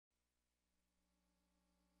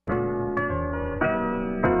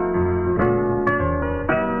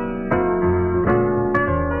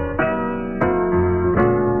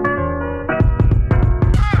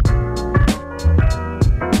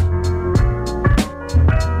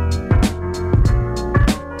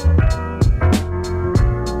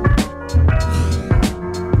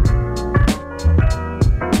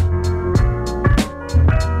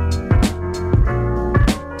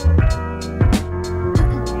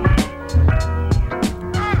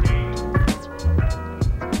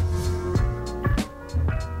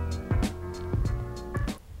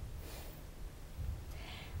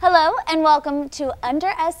and welcome to Under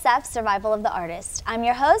SF Survival of the Artist. I'm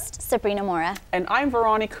your host, Sabrina Mora. And I'm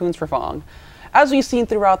Veronica Kunz-Vervong. As we've seen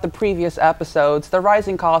throughout the previous episodes, the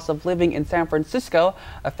rising cost of living in San Francisco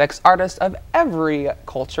affects artists of every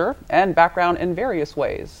culture and background in various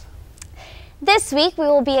ways. This week, we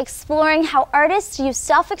will be exploring how artists use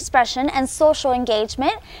self-expression and social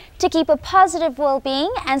engagement to keep a positive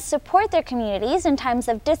well-being and support their communities in times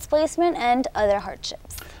of displacement and other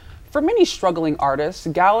hardships. For many struggling artists,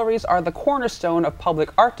 galleries are the cornerstone of public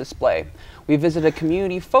art display. We visited a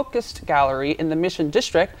community-focused gallery in the Mission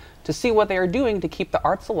District to see what they are doing to keep the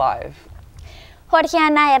arts alive. Jorge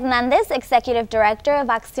Ana Hernandez, Executive Director of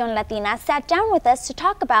Acción Latina, sat down with us to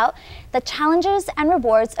talk about the challenges and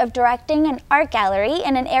rewards of directing an art gallery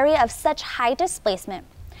in an area of such high displacement.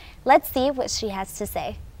 Let's see what she has to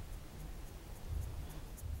say.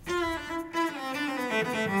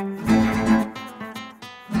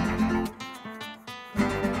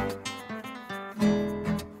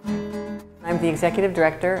 I'm the Executive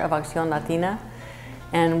Director of Acción Latina,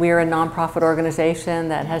 and we're a nonprofit organization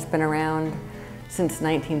that has been around since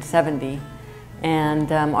 1970,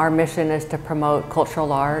 and our mission is to promote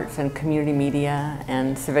cultural arts and community media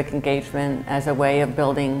and civic engagement as a way of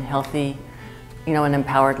building healthy, and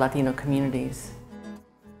empowered Latino communities.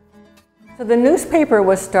 So the newspaper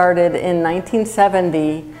was started in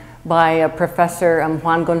 1970 by a professor,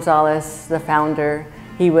 Juan Gonzalez, the founder.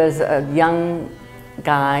 He was a young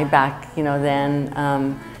guy back,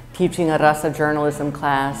 then, teaching a raza journalism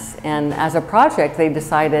class, and as a project they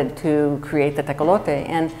decided to create the Tecolote,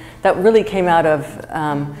 and that really came out of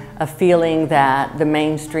a feeling that the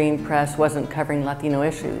mainstream press wasn't covering Latino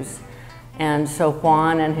issues. And so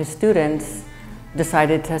Juan and his students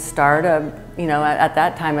decided to start at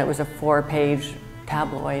that time it was a 4-page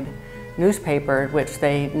tabloid newspaper which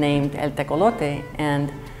they named El Tecolote,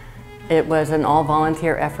 and it was an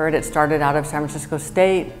all-volunteer effort. It started out of San Francisco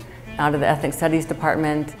State, out of the Ethnic Studies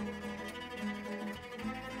Department.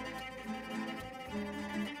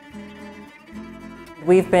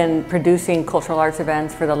 We've been producing cultural arts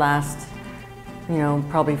events for the last,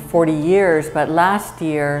 probably 40 years, but last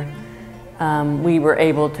year we were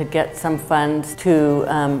able to get some funds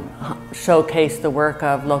to showcase the work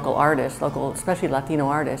of local artists, especially Latino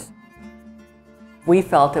artists. We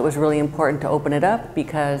felt it was really important to open it up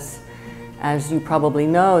because, as you probably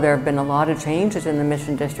know, there have been a lot of changes in the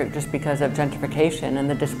Mission District just because of gentrification and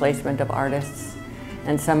the displacement of artists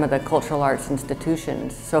and some of the cultural arts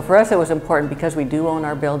institutions. So for us it was important because we do own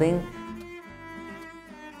our building.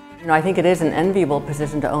 I think it is an enviable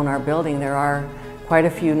position to own our building. There are quite a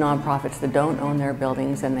few nonprofits that don't own their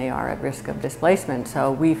buildings and they are at risk of displacement.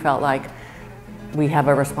 So we felt like we have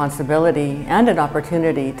a responsibility and an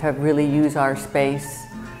opportunity to really use our space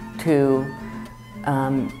to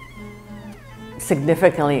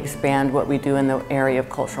significantly expand what we do in the area of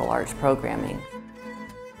cultural arts programming.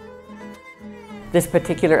 This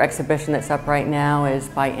particular exhibition that's up right now is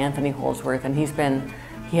by Anthony Holsworth, and he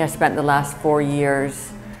has spent the last 4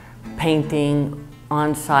 years painting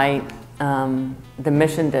on site the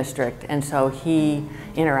Mission District, and so he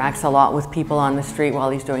interacts a lot with people on the street while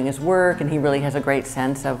he's doing his work, and he really has a great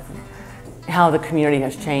sense of how the community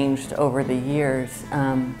has changed over the years.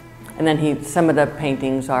 And then some of the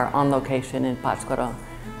paintings are on location in Pátzcuaro,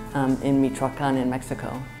 in Michoacán in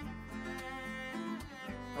Mexico.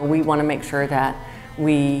 We want to make sure that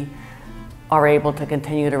we are able to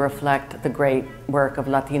continue to reflect the great work of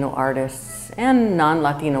Latino artists and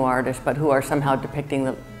non-Latino artists, but who are somehow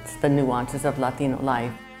depicting the nuances of Latino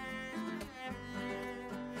life.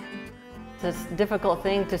 It's a difficult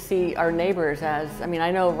thing to see our neighbors as, I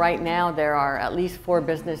know right now there are at least 4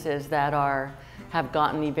 businesses that have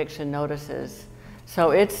gotten eviction notices. So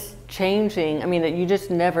it's changing. You just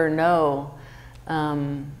never know,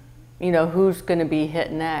 who's going to be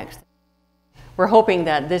hit next. We're hoping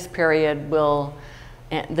that this period the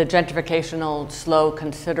gentrification will slow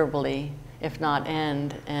considerably, if not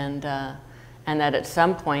end, and that at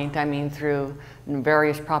some point, through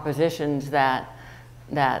various propositions that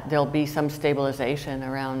there'll be some stabilization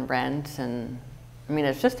around rents, and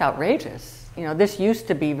it's just outrageous. This used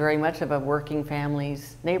to be very much of a working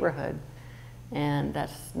families neighborhood, and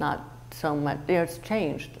that's not so much, it's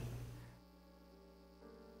changed.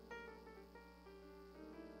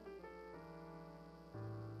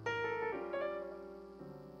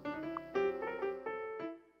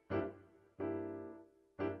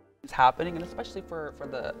 It's happening, and especially for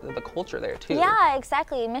the culture there too. Yeah,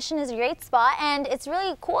 exactly. Mission is a great spot, and it's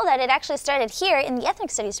really cool that it actually started here in the Ethnic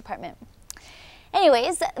Studies Department. And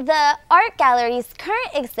Anyways, the art gallery's current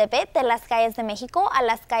exhibit, De las Calles de México a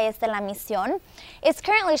las Calles de la Misión, is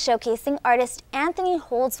currently showcasing artist Anthony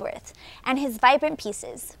Holdsworth and his vibrant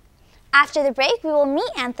pieces. After the break, we will meet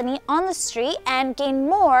Anthony on the street and gain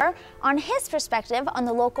more on his perspective on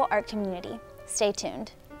the local art community. Stay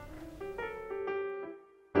tuned.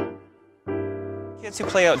 Kids who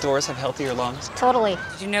play outdoors have healthier lungs. Totally.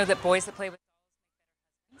 Did you know that boys that play with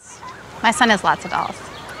My son has lots of dolls.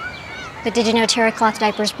 But did you know terry cloth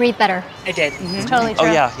diapers breathe better? I did. It's totally true.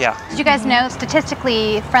 Oh yeah. Did you guys know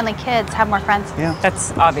statistically friendly kids have more friends? Yeah.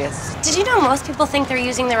 That's obvious. Did you know most people think they're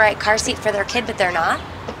using the right car seat for their kid, but they're not?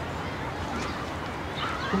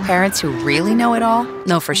 Parents who really know it all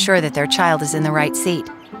know for sure that their child is in the right seat.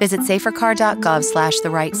 Visit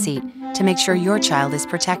safercar.gov/the-right-seat to make sure your child is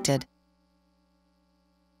protected.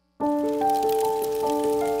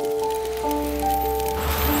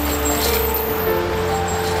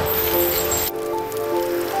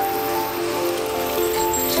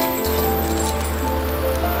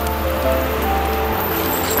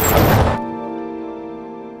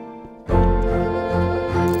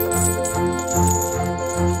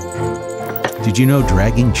 Did you know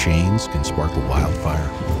dragging chains can spark a wildfire?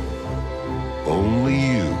 Only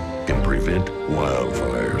you can prevent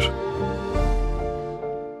wildfires.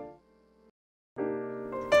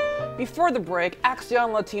 Before the break,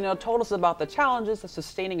 Acción Latina told us about the challenges of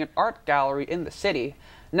sustaining an art gallery in the city.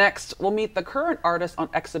 Next, we'll meet the current artist on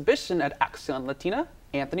exhibition at Acción Latina,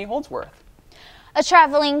 Anthony Holdsworth. A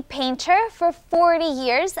traveling painter for 40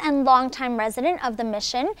 years and longtime resident of the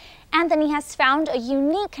Mission, Anthony has found a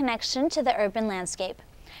unique connection to the urban landscape.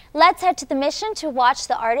 Let's head to the Mission to watch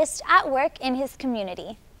the artist at work in his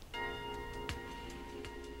community.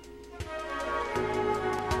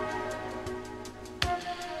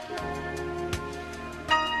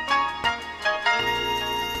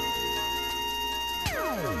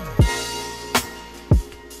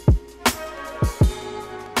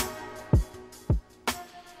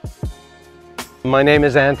 My name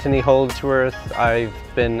is Anthony Holdsworth. I've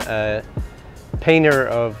been a painter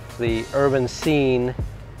of the urban scene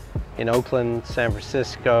in Oakland, San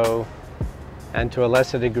Francisco, and to a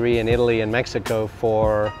lesser degree in Italy and Mexico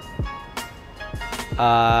for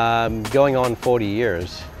going on 40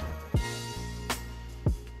 years.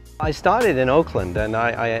 I started in Oakland, and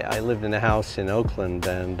I lived in a house in Oakland,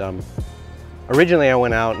 and originally I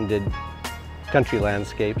went out and did country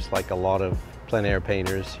landscapes like a lot of plein air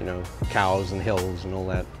painters, you know, cows and hills and all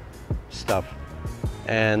that stuff.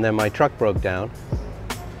 And then my truck broke down.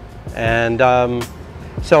 And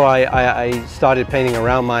so I started painting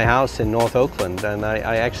around my house in North Oakland, and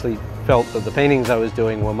I actually felt that the paintings I was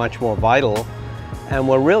doing were much more vital and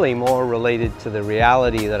were really more related to the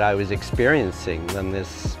reality that I was experiencing than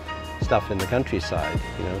this stuff in the countryside,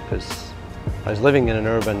 you know, because I was living in an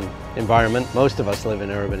urban environment. Most of us live in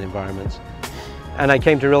urban environments. And I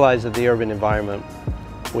came to realize that the urban environment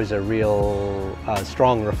was a real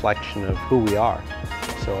strong reflection of who we are.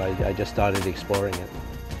 So I just started exploring it.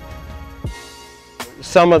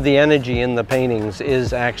 Some of the energy in the paintings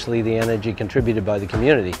is actually the energy contributed by the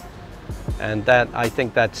community. And I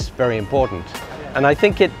think that's very important. And I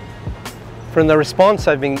think from the response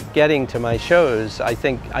I've been getting to my shows, I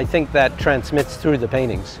think that transmits through the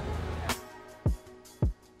paintings.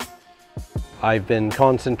 I've been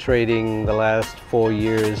concentrating the last 4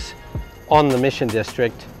 years on the Mission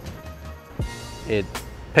District. It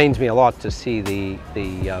pains me a lot to see the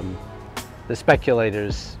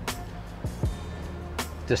speculators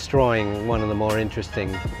destroying one of the more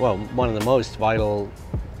interesting, well, one of the most vital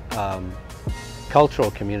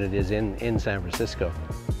cultural communities in San Francisco.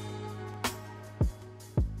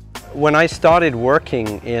 When I started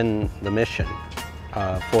working in the Mission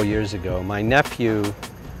 4 years ago, my nephew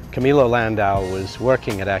Camilo Landau was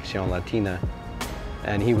working at Acción Latina,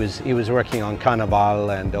 and he was working on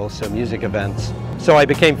Carnival and also music events. So I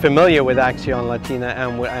became familiar with Acción Latina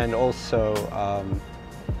and also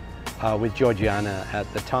with Georgiana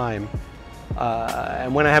at the time.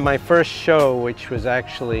 And when I had my first show, which was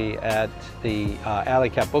actually at the Alley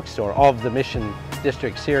Cat bookstore of the Mission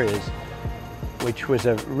District series, which was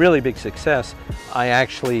a really big success, I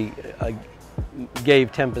actually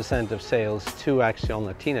gave 10% of sales to Acción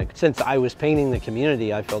Latina. Since I was painting the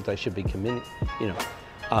community, I felt I should be,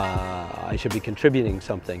 I should be contributing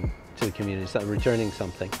something to the community, returning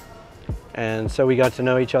something. And so we got to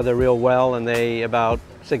know each other real well, and about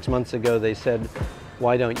 6 months ago they said,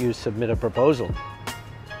 why don't you submit a proposal?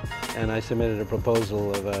 And I submitted a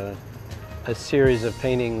proposal of a series of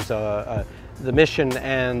paintings, the Mission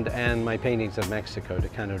and my paintings of Mexico, to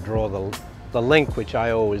kind of draw the link which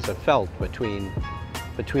I always have felt between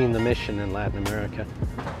between the mission and Latin America.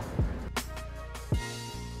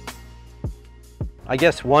 I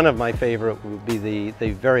guess one of my favorite would be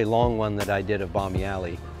the very long one that I did of Balmy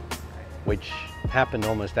Alley, which happened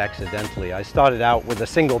almost accidentally. I started out with a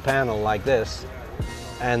single panel like this,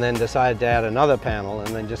 and then decided to add another panel,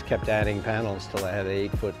 and then just kept adding panels till I had an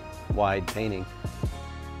 8-foot wide painting.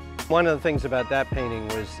 One of the things about that painting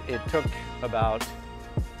was it took about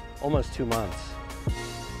almost 2 months.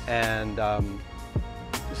 And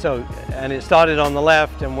and it started on the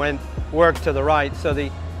left and worked to the right. So the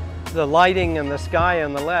lighting and the sky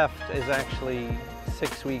on the left is actually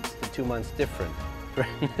 6 weeks to 2 months different.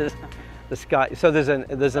 The sky. So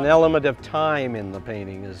there's an element of time in the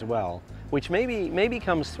painting as well, which maybe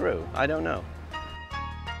comes through. I don't know.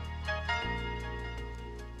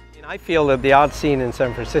 I feel that the art scene in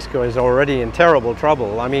San Francisco is already in terrible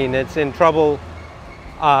trouble. I mean, it's in trouble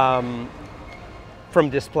from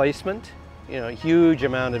displacement. You know, a huge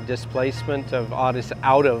amount of displacement of artists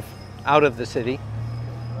out of the city.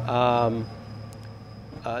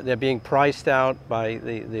 They're being priced out by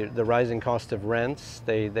the rising cost of rents.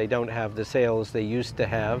 They don't have the sales they used to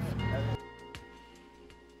have.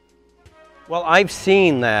 Well, I've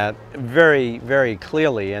seen that very, very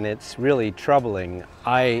clearly, and it's really troubling.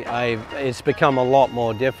 It's become a lot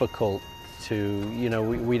more difficult to, you know,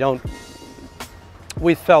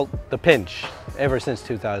 we felt the pinch ever since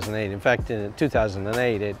 2008. In fact, in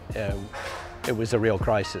 2008, it was a real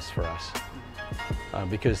crisis for us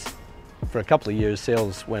because for a couple of years,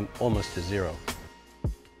 sales went almost to zero.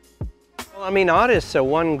 Well, I mean, artists are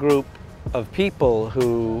one group of people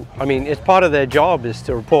who, I mean, it's part of their job is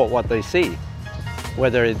to report what they see,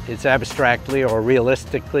 whether it's abstractly or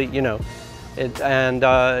realistically, you know.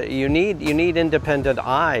 You need independent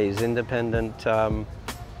eyes, independent you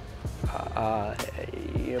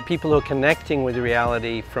know, people who are connecting with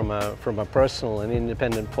reality from a personal and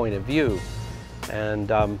independent point of view.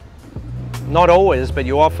 And not always, but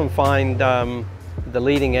you often find the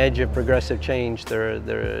leading edge of progressive change,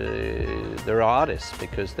 they're artists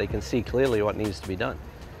because they can see clearly what needs to be done.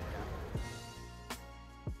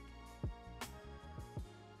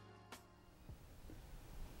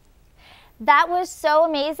 That was so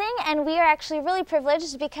amazing, and we are actually really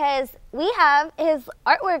privileged because we have his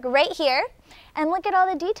artwork right here. And look at all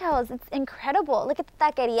the details. It's incredible. Look at the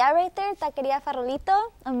taqueria right there. Taqueria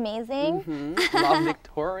Farolito. Amazing. La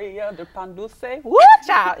Victoria de Pan Dulce. Woo,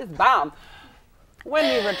 child, it's bomb. When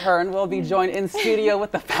we return, we'll be joined in studio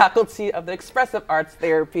with the Faculty of the Expressive Arts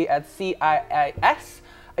Therapy at CIIS,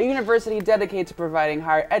 a university dedicated to providing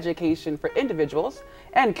higher education for individuals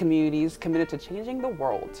and communities committed to changing the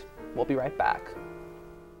world. We'll be right back.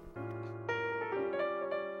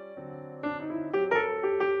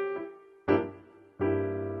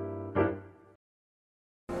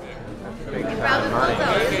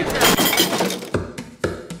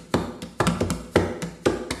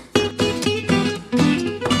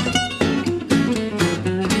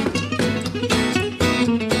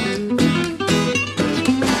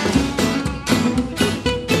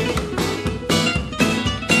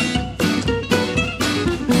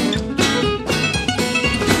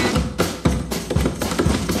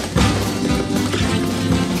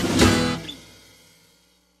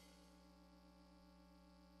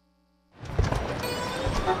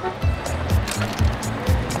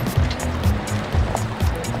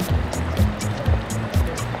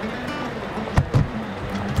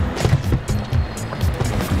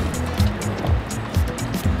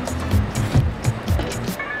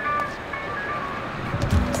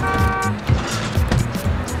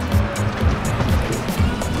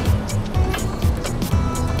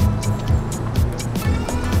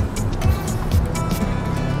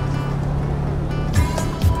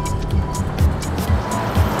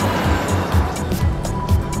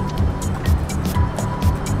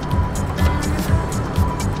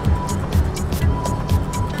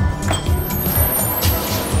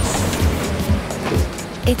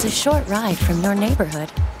 It's a short ride from your neighborhood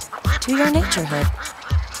to your naturehood.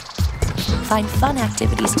 Find fun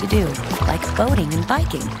activities to do, like boating and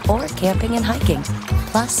biking, or camping and hiking,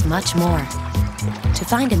 plus much more. To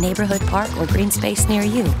find a neighborhood park or green space near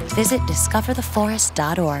you, visit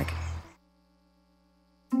discovertheforest.org.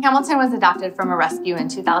 Hamilton was adopted from a rescue in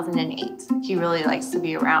 2008. He really likes to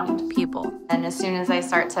be around people. And as soon as I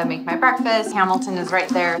start to make my breakfast, Hamilton is right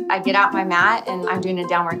there. I get out my mat and I'm doing a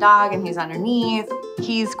downward dog and he's underneath.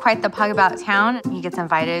 He's quite the pug about town. He gets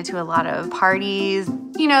invited to a lot of parties.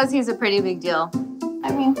 He knows he's a pretty big deal.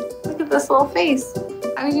 I mean, look at this little face.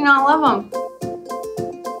 How could you not love him?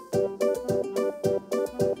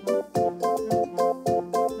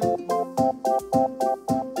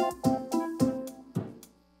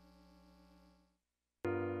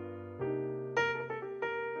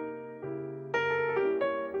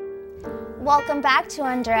 Welcome back to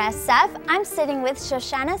Under SF. I'm sitting with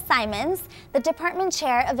Shoshana Simons, the Department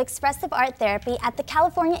Chair of Expressive Art Therapy at the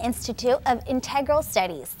California Institute of Integral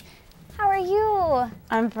Studies. How are you?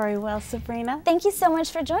 I'm very well, Sabrina. Thank you so much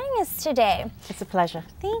for joining us today. It's a pleasure.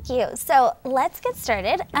 Thank you. So let's get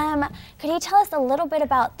started. Could you tell us a little bit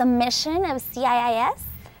about the mission of CIIS?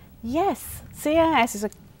 Yes, CIIS is a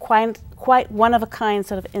quite one-of-a-kind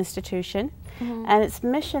sort of institution. And its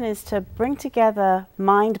mission is to bring together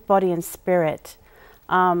mind, body, and spirit.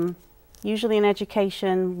 Usually in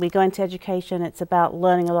education, we go into education, it's about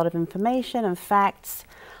learning a lot of information and facts.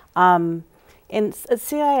 At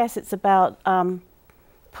CIIS, it's about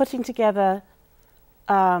putting together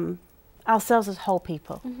ourselves as whole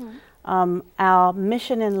people. Our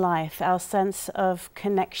mission in life, our sense of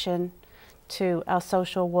connection to our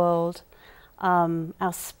social world,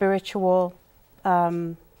 our spiritual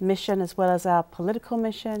mission, as well as our political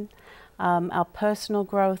mission, our personal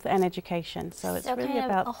growth and education. So it's really kind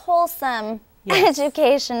about of a wholesome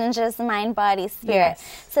education and just mind, body, spirit.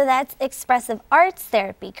 Yes. So that's expressive arts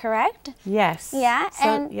therapy, correct? Yes. Yeah.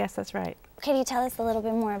 So, yes, that's right. Can you tell us a little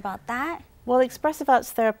bit more about that? Well, expressive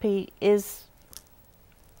arts therapy is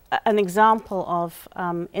an example of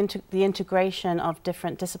the integration of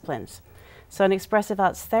different disciplines. So in expressive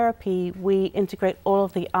arts therapy, we integrate all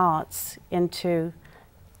of the arts into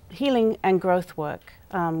healing and growth work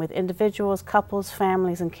with individuals, couples,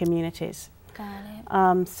 families, and communities. Got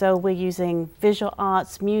it. So we're using visual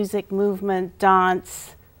arts, music, movement,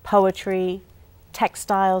 dance, poetry,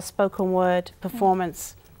 textiles, spoken word,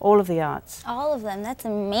 performance, all of the arts. All of them. That's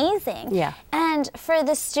amazing. Yeah. And for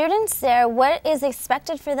the students there, what is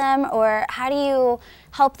expected for them, or how do you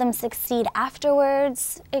help them succeed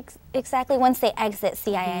afterwards, exactly once they exit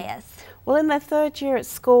CIIS? Well, in their third year at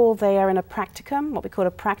school, they are in a practicum, what we call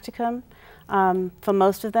a practicum. For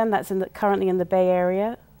most of them, that's currently in the Bay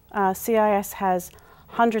Area. CIIS has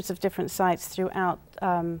hundreds of different sites throughout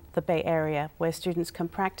the Bay Area where students can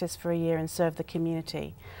practice for a year and serve the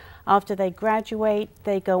community. After they graduate,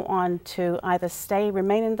 they go on to either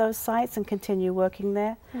remain in those sites and continue working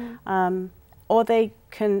there, or they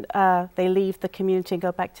leave the community and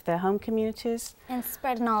go back to their home communities. And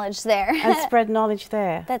spread knowledge there. And spread knowledge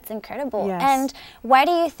there. That's incredible. Yes. And why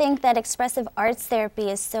do you think that expressive arts therapy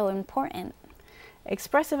is so important?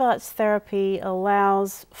 Expressive arts therapy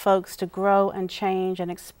allows folks to grow and change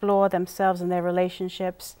and explore themselves and their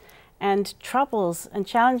relationships and troubles and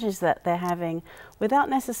challenges that they're having without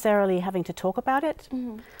necessarily having to talk about it.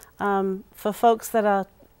 For folks that are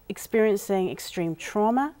experiencing extreme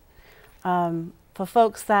trauma, for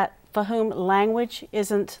folks for whom language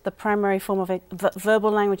isn't the primary form of it,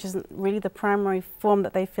 verbal language isn't really the primary form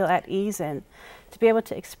that they feel at ease in, to be able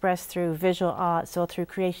to express through visual arts or through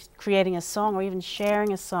creating a song or even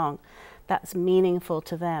sharing a song that's meaningful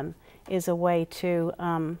to them is a way to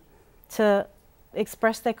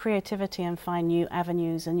express their creativity and find new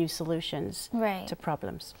avenues and new solutions to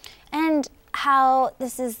problems. And how,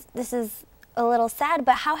 this is a little sad,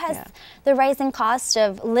 but how has the rising cost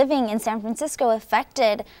of living in San Francisco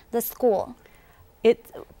affected the school?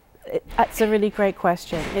 That's a really great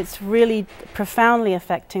question. It's really profoundly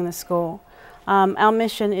affecting the school. Our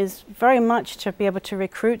mission is very much to be able to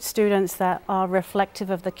recruit students that are reflective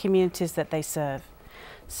of the communities that they serve.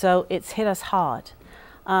 So it's hit us hard.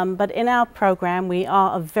 But in our program, we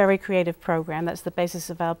are a very creative program. That's the basis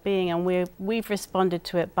of our being, and we've responded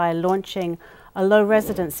to it by launching a low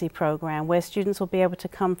residency program where students will be able to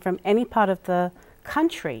come from any part of the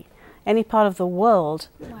country, any part of the world.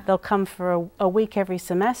 Wow. They'll come for a week every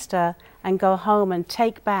semester and go home and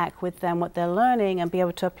take back with them what they're learning and be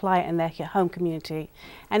able to apply it in their home community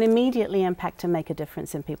and immediately impact and make a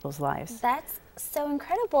difference in people's lives. That's so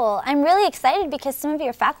incredible. I'm really excited because some of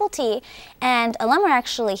your faculty and alum are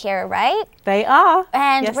actually here, right? They are.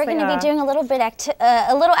 And yes, we're going to be doing a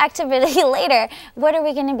little activity later. What are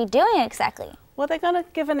we going to be doing exactly? Well, they're going to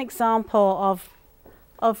give an example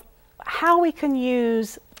of how we can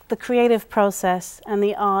use the creative process and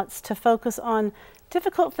the arts to focus on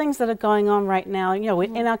difficult things that are going on right now. You know,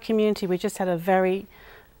 in our community, we just had a very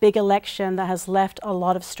big election that has left a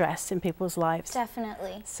lot of stress in people's lives.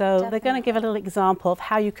 Definitely. So they're going to give a little example of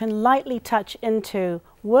how you can lightly touch into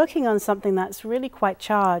working on something that's really quite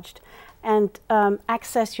charged and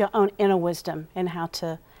access your own inner wisdom in how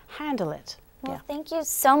to handle it. Well, thank you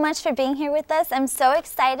so much for being here with us. I'm so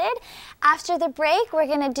excited. After the break, we're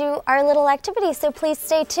going to do our little activity, so please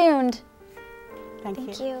stay tuned. Thank you.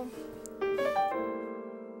 Thank you.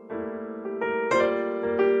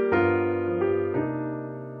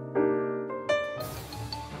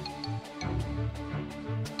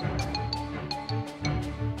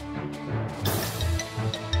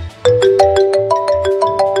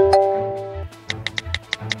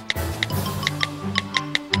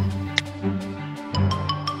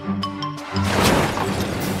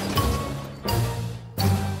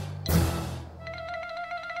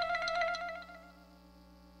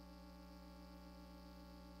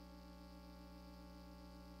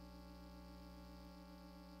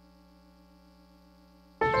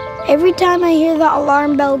 Every time I hear the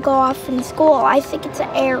alarm bell go off in school, I think it's an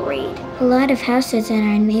air raid. A lot of houses in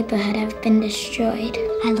our neighborhood have been destroyed.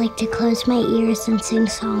 I like to close my ears and sing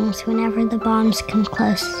songs whenever the bombs come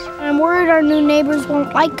close. I'm worried our new neighbors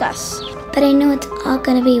won't like us. But I know it's all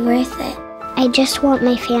gonna be worth it. I just want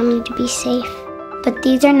my family to be safe. But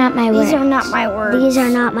these are not my words. These are not my words. These are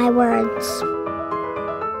not my words.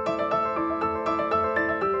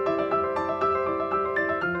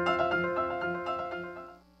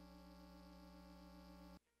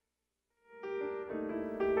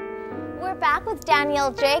 We're back with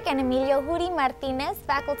Danielle Drake and Emilio Juri Martinez,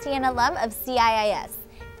 faculty and alum of CIIS.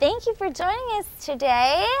 Thank you for joining us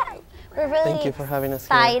today. We're really Thank you for having us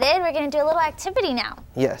excited. here. We're going to do a little activity now.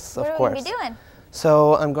 Yes, of course. course. What are we going to be doing?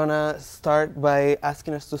 So I'm going to start by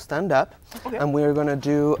asking us to stand up, and we're going to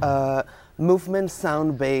do a movement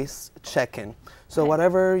sound-based check-in. So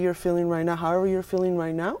whatever you're feeling right now, however you're feeling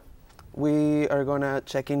right now, we are going to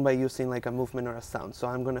check in by using like a movement or a sound. So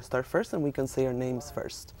I'm going to start first, and we can say our names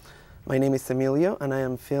first. My name is Emilio, and I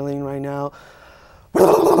am feeling right now.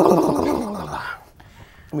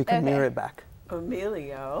 We can mirror it back.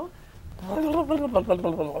 Emilio.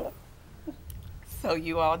 So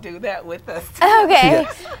you all do that with us. Okay.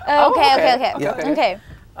 Yes. Okay. Yeah. Okay.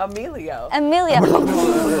 Emilio. Emilio.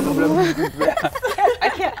 I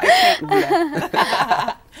can't do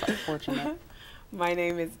that. Unfortunate. My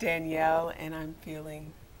name is Danielle, and I'm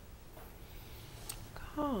feeling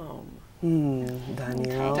calm.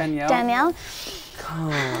 Danielle. Danielle.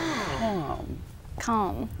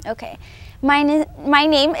 Calm. Okay. My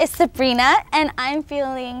name is Sabrina, and I'm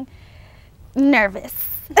feeling nervous.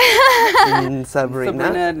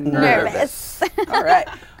 Sabrina. Nervous. All right.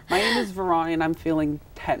 My name is Veron, and I'm feeling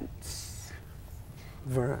tense.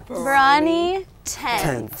 Veroni,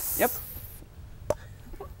 tense. Yep.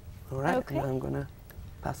 All right. Okay. Now I'm going to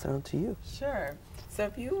pass it on to you. Sure. So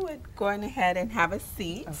if you would go on ahead and have a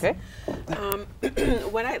seat. Okay.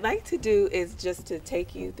 What I'd like to do is just to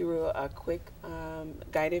take you through a quick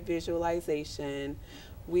guided visualization.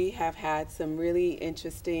 We have had some really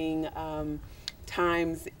interesting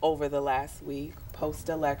times over the last week,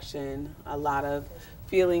 post-election. A lot of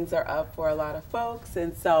feelings are up for a lot of folks,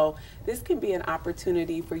 and so this can be an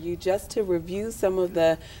opportunity for you just to review some of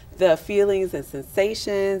the feelings and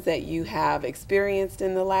sensations that you have experienced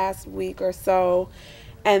in the last week or so,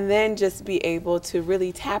 and then just be able to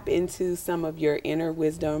really tap into some of your inner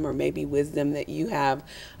wisdom, or maybe wisdom that you have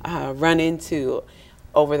run into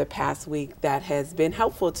over the past week that has been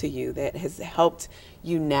helpful to you, that has helped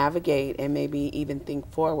you navigate and maybe even think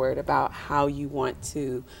forward about how you want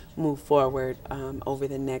to move forward over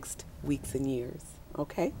the next weeks and years.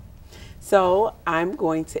 Okay? So I'm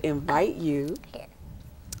going to invite you.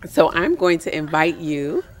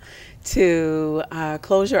 To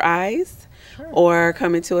close your eyes or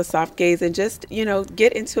come into a soft gaze and just,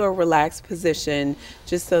 get into a relaxed position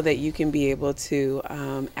just so that you can be able to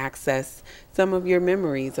access some of your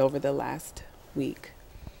memories over the last week.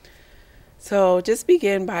 So just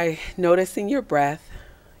begin by noticing your breath.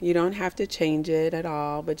 You don't have to change it at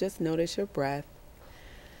all, but just notice your breath.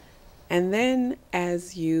 And then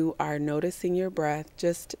as you are noticing your breath,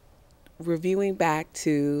 just reviewing back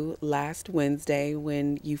to last Wednesday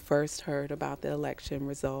when you first heard about the election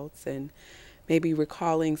results, and maybe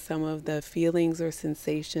recalling some of the feelings or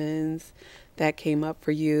sensations that came up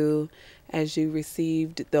for you as you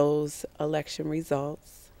received those election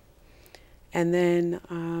results. And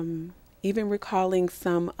then even recalling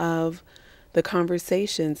some of the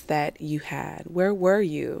conversations that you had. Where were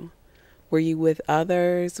you? Were you with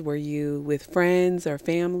others? Were you with friends or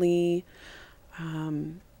family?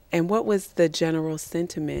 And what was the general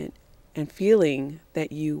sentiment and feeling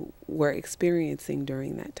that you were experiencing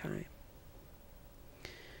during that time?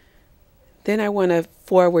 Then I want to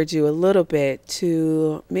forward you a little bit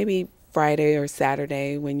to maybe Friday or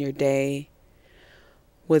Saturday, when your day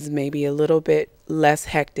was maybe a little bit less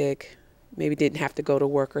hectic, maybe didn't have to go to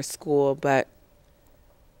work or school, but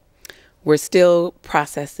we're still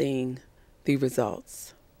processing the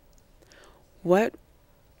results. What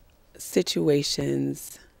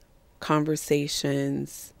situations,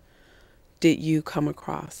 conversations did you come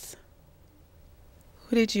across?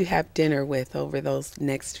 Who did you have dinner with over those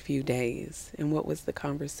next few days? And what was the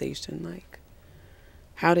conversation like?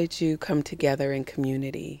 How did you come together in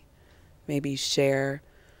community? Maybe share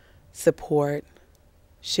support,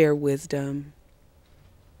 share wisdom.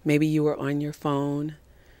 Maybe you were on your phone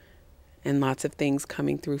and lots of things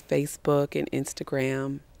coming through Facebook and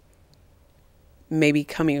Instagram. Maybe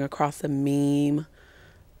coming across a meme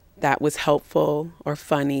that was helpful or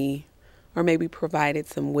funny, or maybe provided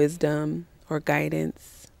some wisdom or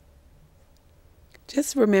guidance.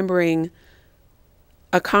 just remembering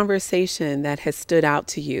a conversation that has stood out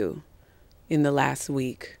to you in the last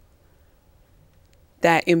week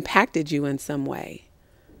that impacted you in some way,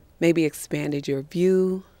 maybe expanded your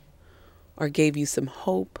view or gave you some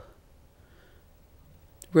hope,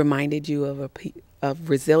 reminded you of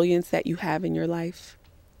resilience that you have in your life.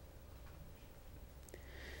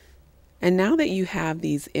 And now that you have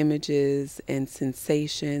these images and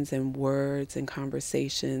sensations and words and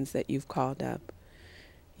conversations that you've called up,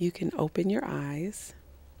 you can open your eyes.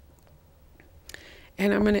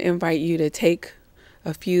 And I'm going to invite you to take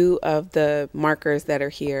a few of the markers that are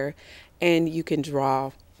here, and you can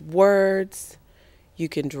draw words, you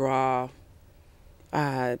can draw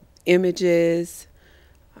images,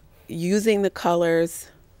 using the colors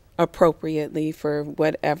appropriately for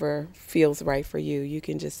whatever feels right for you. You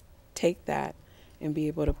can just take that and be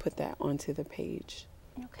able to put that onto the page.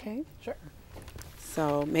 Okay? Sure.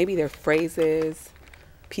 So maybe they're phrases,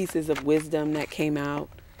 pieces of wisdom that came out.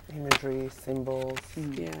 Imagery, symbols.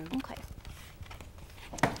 Yeah. Okay.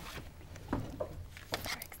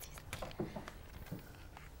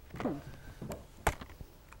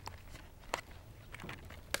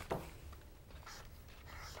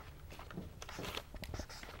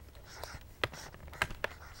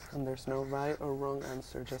 And there's no right or wrong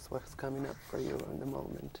answer, just what's coming up for you in the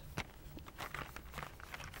moment.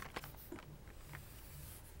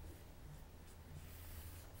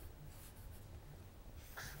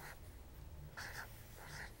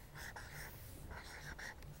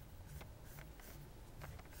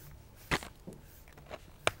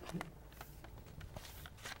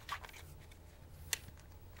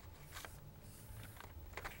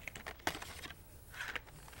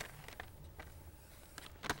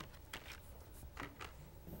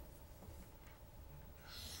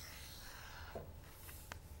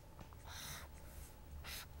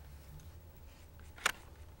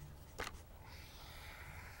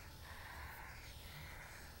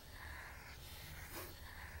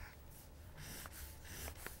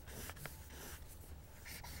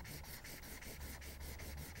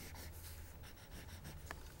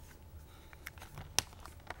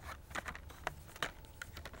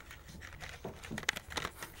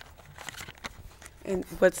 And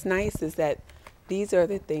what's nice is that these are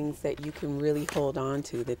the things that you can really hold on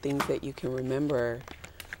to, the things that you can remember,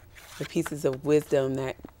 the pieces of wisdom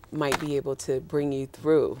that might be able to bring you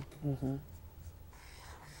through. Mm-hmm.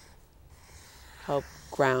 Help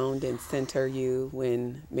ground and center you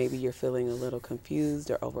when maybe you're feeling a little confused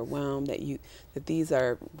or overwhelmed, that these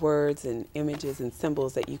are words and images and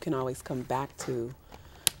symbols that you can always come back to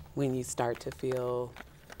when you start to feel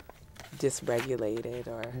dysregulated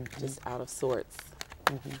or just out of sorts.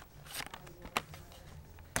 Mm-hmm.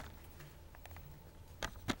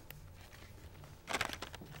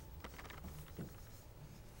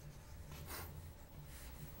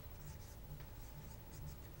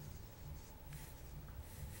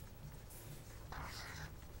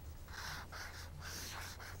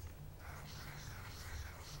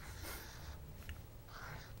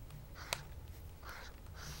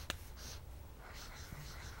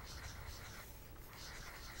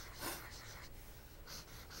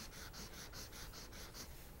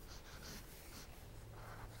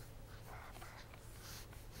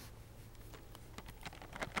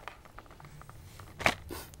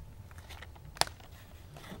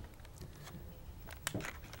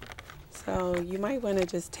 So you might want to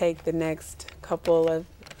just take the next couple of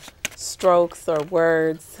strokes or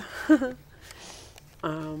words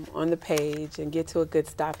on the page and get to a good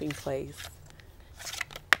stopping place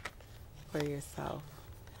for yourself.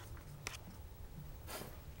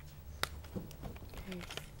 Okay.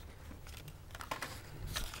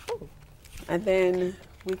 And then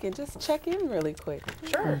we can just check in really quick.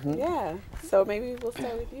 Sure. Mm-hmm. Yeah. So maybe we'll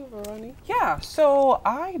start with you, Veroni. Yeah, so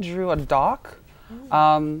I drew a dock,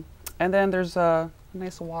 and then there's a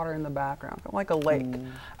nice water in the background, like a lake.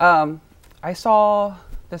 I saw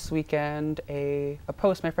this weekend a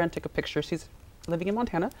post. My friend took a picture. She's living in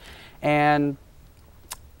Montana, and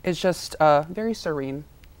it's just very serene.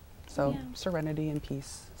 So serenity and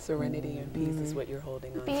peace. Serenity and peace is what you're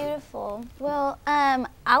holding on to. Beautiful. Well,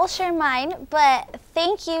 I'll share mine, but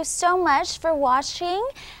thank you so much for watching.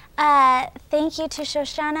 Thank you to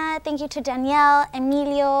Shoshana, thank you to Danielle,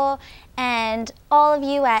 Emilio, and all of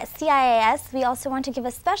you at CIAS. We also want to give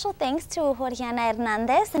a special thanks to Jorgiana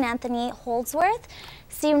Hernandez and Anthony Holdsworth.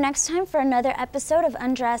 See you next time for another episode of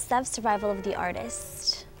Undressed Survival of the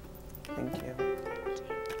Artist. Thank you.